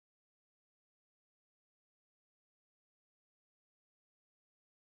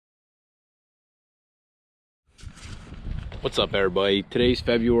What's up, everybody? Today's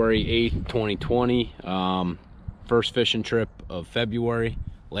February 8th, 2020. First fishing trip of February.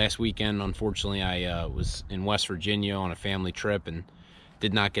 Last weekend, unfortunately, I was in West Virginia on a family trip and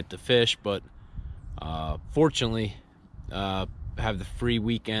did not get to fish, but fortunately, have the free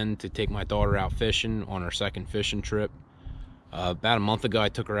weekend to take my daughter out fishing on her second fishing trip. About a month ago, I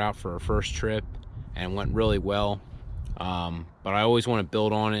took her out for her first trip and it went really well. But I always want to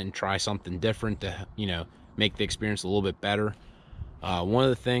build on it and try something different to, make the experience a little bit better. One of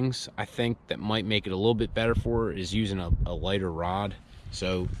the things I think that might make it a little bit better for her is using a lighter rod.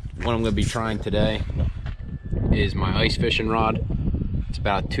 So what I'm going to be trying today is my ice fishing rod. It's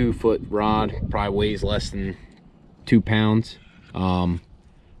about a 2-foot rod, probably weighs less than 2 pounds,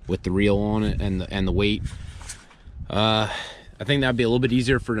 with the reel on it and the weight. I think that'd be a little bit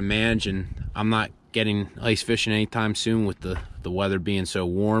easier for her to manage, and I'm not getting ice fishing anytime soon with the weather being so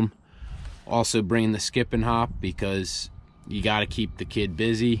warm. Also bringing the skip and hop because you got to keep the kid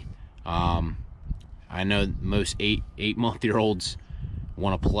busy. I know most eight-month-year-olds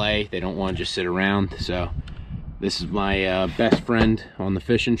want to play. They don't want to just sit around. So this is my best friend on the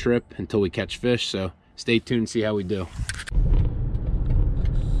fishing trip until we catch fish. So stay tuned and see how we do.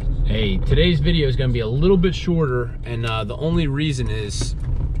 Hey, today's video is going to be a little bit shorter, and the only reason is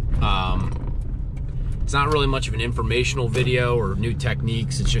it's not really much of an informational video or new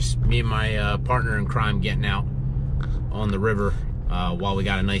techniques. It's just me and my partner in crime getting out on the river while we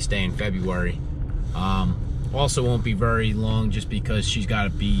got a nice day in February. Also won't be very long just because she's got to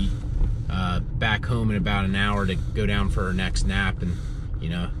be back home in about an hour to go down for her next nap. And,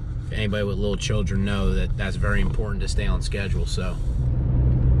 if anybody with little children know that that's very important to stay on schedule. So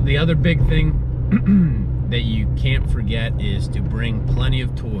the other big thing that you can't forget is to bring plenty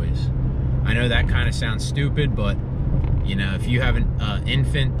of toys. I know that kind of sounds stupid, but if you have an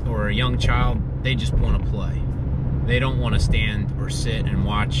infant or a young child, they just want to play. They don't want to stand or sit and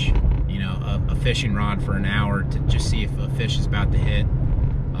watch, a fishing rod for an hour to just see if a fish is about to hit.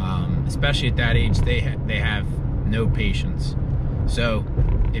 Especially at that age, they have no patience. So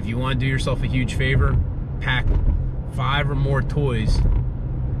if you want to do yourself a huge favor, pack 5 or more toys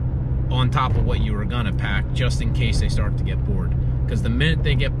on top of what you were gonna pack, just in case they start to get bored. Because the minute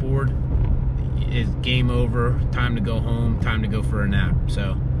they get bored, is game over, time to go home, time to go for a nap.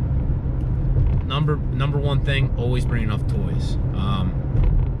 So number one thing, always bring enough toys.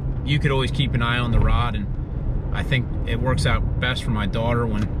 You could always keep an eye on the rod, and I think it works out best for my daughter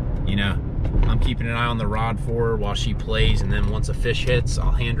when I'm keeping an eye on the rod for her while she plays, and then once a fish hits,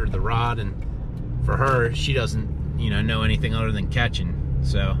 I'll hand her the rod. And for her, she doesn't know anything other than catching.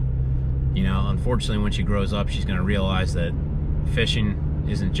 So unfortunately, when she grows up, she's going to realize that fishing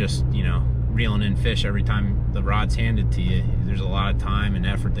isn't just reeling in fish every time the rod's handed to you. There's a lot of time and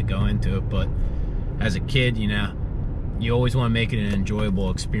effort that go into it, but as a kid, you always want to make it an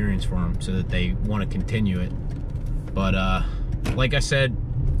enjoyable experience for them so that they want to continue it. But like I said,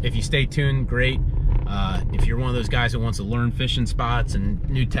 if you stay tuned, great. If you're one of those guys that wants to learn fishing spots and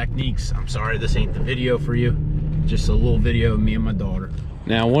new techniques, I'm sorry this ain't the video for you. Just a little video of me and my daughter.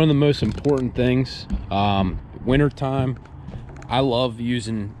 Now, one of the most important things, wintertime, I love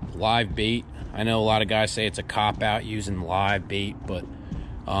using live bait. I know a lot of guys say it's a cop-out using live bait, but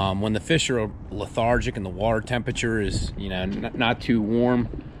when the fish are lethargic and the water temperature is not too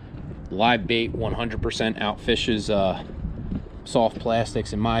warm, live bait 100% outfishes soft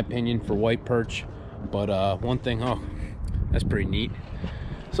plastics, in my opinion, for white perch. But one thing, oh, that's pretty neat.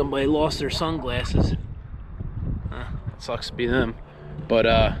 Somebody lost their sunglasses. Sucks to be them. But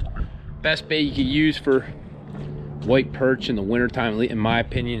best bait you could use for white perch in the wintertime, in my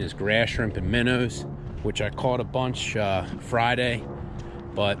opinion, is grass shrimp and minnows, which I caught a bunch Friday.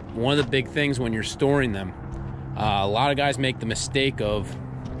 But one of the big things when you're storing them, a lot of guys make the mistake of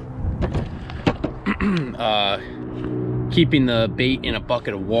keeping the bait in a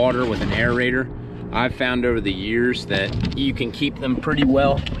bucket of water with an aerator. I've found over the years that you can keep them pretty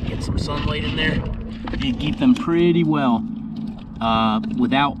well. Get some sunlight in there. You keep them pretty well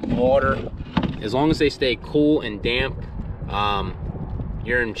without water. As long as they stay cool and damp,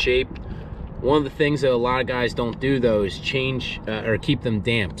 you're in shape. One of the things that a lot of guys don't do, though, is change or keep them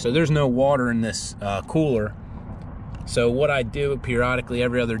damp. So there's no water in this cooler. So what I do periodically,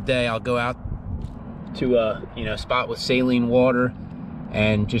 every other day, I'll go out to a spot with saline water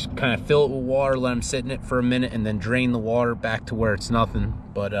and just kind of fill it with water, let them sit in it for a minute, and then drain the water back to where it's nothing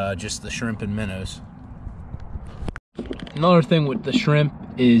but just the shrimp and minnows. Another thing with the shrimp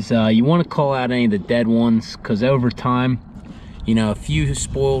is you want to call out any of the dead ones, because over time, a few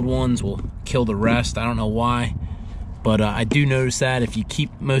spoiled ones will kill the rest. I don't know why, but I do notice that if you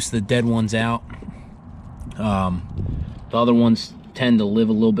keep most of the dead ones out, The other ones tend to live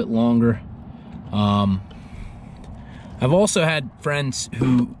a little bit longer. I've also had friends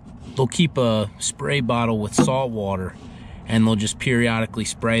who they'll keep a spray bottle with salt water and they'll just periodically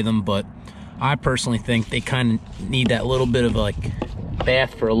spray them, but I personally think they kind of need that little bit of like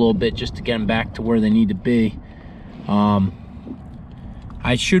bath for a little bit just to get them back to where they need to be.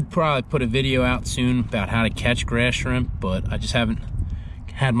 I should probably put a video out soon about how to catch grass shrimp, but I just haven't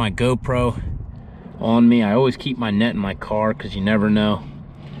had my GoPro on me. I always keep my net in my car because you never know,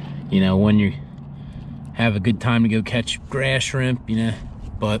 you know, when you have a good time to go catch grass shrimp, you know.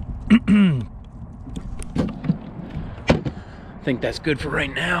 But I think that's good for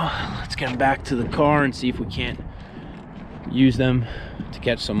right now. Let's get them back to the car and see if we can't use them to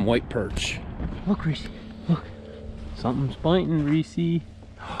catch some white perch. Look, Reese, look. Something's biting, Reese.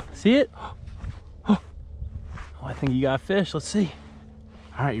 See it? Oh, I think you got a fish. Let's see.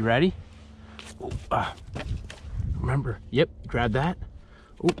 All right, you ready? Oh, remember, yep, grab that.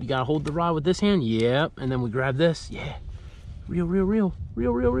 Oh, you gotta hold the rod with this hand. Yep, and then we grab this. Yeah, reel, reel, reel,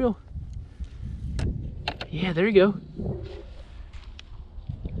 reel, reel, reel. Yeah, there you go.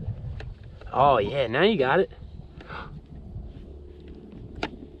 Oh yeah, now you got it.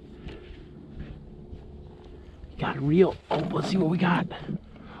 You got a reel. Oh, let's see what we got.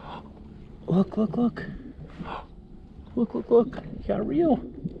 Look, look, look. Look, look, look. You got a reel.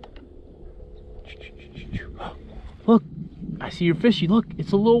 Look, I see your fishy. Look,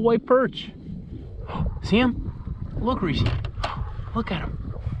 it's a little white perch. See him? Look, Reese. Look at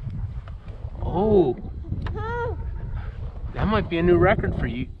him. Oh. That might be a new record for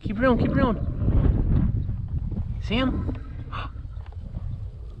you. Keep reeling, keep reeling. See him?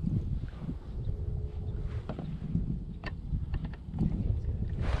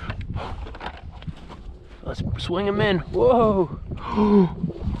 Let's swing him in. Whoa.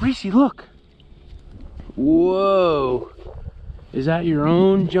 Reese, look. Whoa. Is that your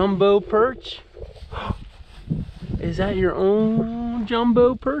own jumbo perch? Is that your own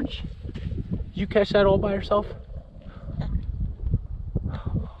jumbo perch? Did you catch that all by yourself?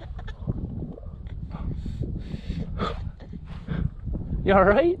 You all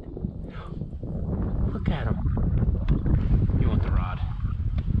right? Look at him. You want the rod?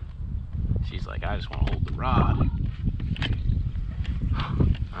 She's like, I just want to hold the rod.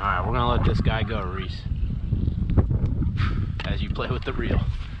 All right, we're gonna let this guy go, Reese, as you play with the reel.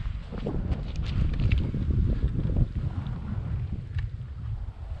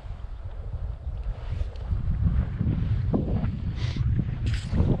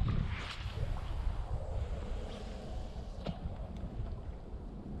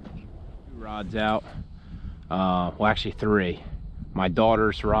 Rods out. Well, actually 3. My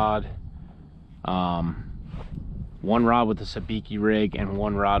daughter's rod, one rod with a sabiki rig and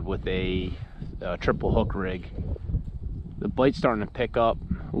one rod with a triple hook rig. The bite's starting to pick up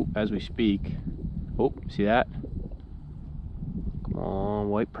as we speak. Oh, see that? Come on,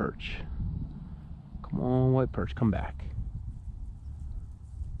 white perch. Come on, white perch, come back.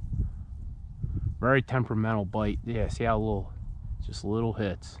 Very temperamental bite. Yeah, see how little, just little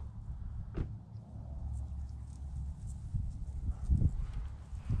hits.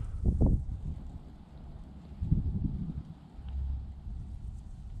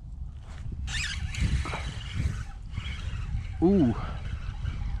 Ooh,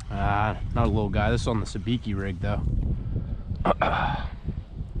 not a little guy. This is on the sabiki rig though.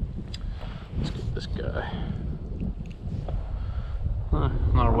 Let's get this guy.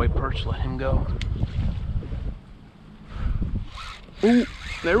 Another white perch, let him go. Ooh,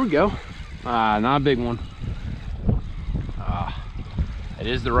 there we go. Not a big one. It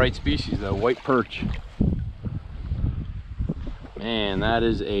is the right species though, white perch. Man, that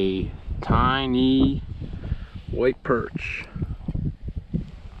is a tiny white perch.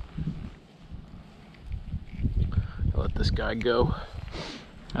 Let this guy go.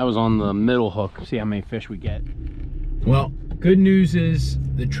 That was on the middle hook. See how many fish we get. Well, good news is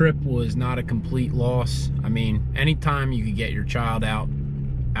the trip was not a complete loss. I mean, anytime you could get your child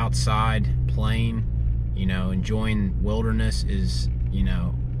outside playing, you know, enjoying wilderness is, you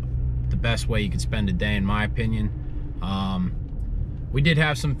know, the best way you could spend a day, in my opinion. We did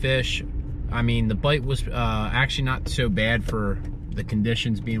have some fish. I mean, the bite was actually not so bad for the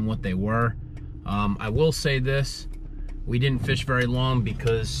conditions being what they were. I will say this, we didn't fish very long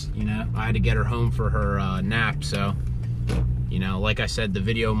because, you know, I had to get her home for her nap. So, you know, like I said, the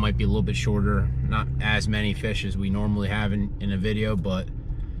video might be a little bit shorter, not as many fish as we normally have in a video, but,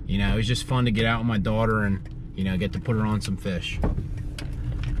 you know, it was just fun to get out with my daughter and, you know, get to put her on some fish.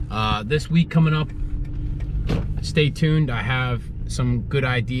 This week coming up, stay tuned. I have some good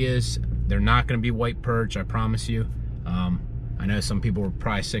ideas. They're not going to be white perch, I promise you. I know some people were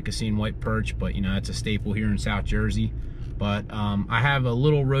probably sick of seeing white perch, but you know, it's a staple here in South Jersey. But I have a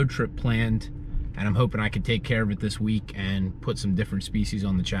little road trip planned, and I'm hoping I can take care of it this week and put some different species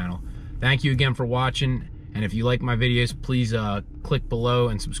on the channel. Thank you again for watching, and if you like my videos, please click below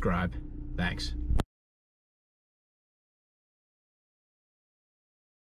and subscribe. Thanks.